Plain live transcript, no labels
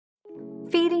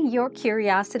feeding your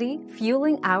curiosity,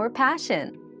 fueling our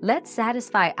passion. Let's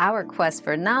satisfy our quest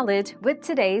for knowledge with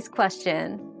today's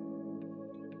question.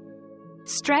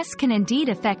 Stress can indeed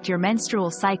affect your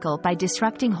menstrual cycle by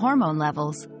disrupting hormone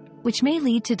levels, which may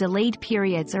lead to delayed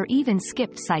periods or even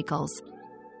skipped cycles.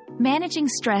 Managing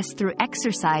stress through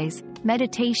exercise,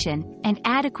 meditation, and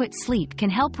adequate sleep can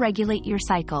help regulate your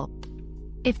cycle.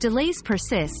 If delays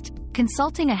persist,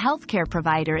 consulting a healthcare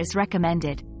provider is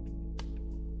recommended.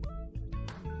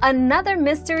 Another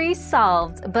mystery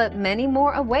solved, but many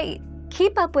more await.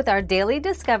 Keep up with our daily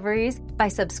discoveries by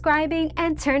subscribing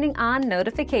and turning on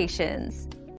notifications.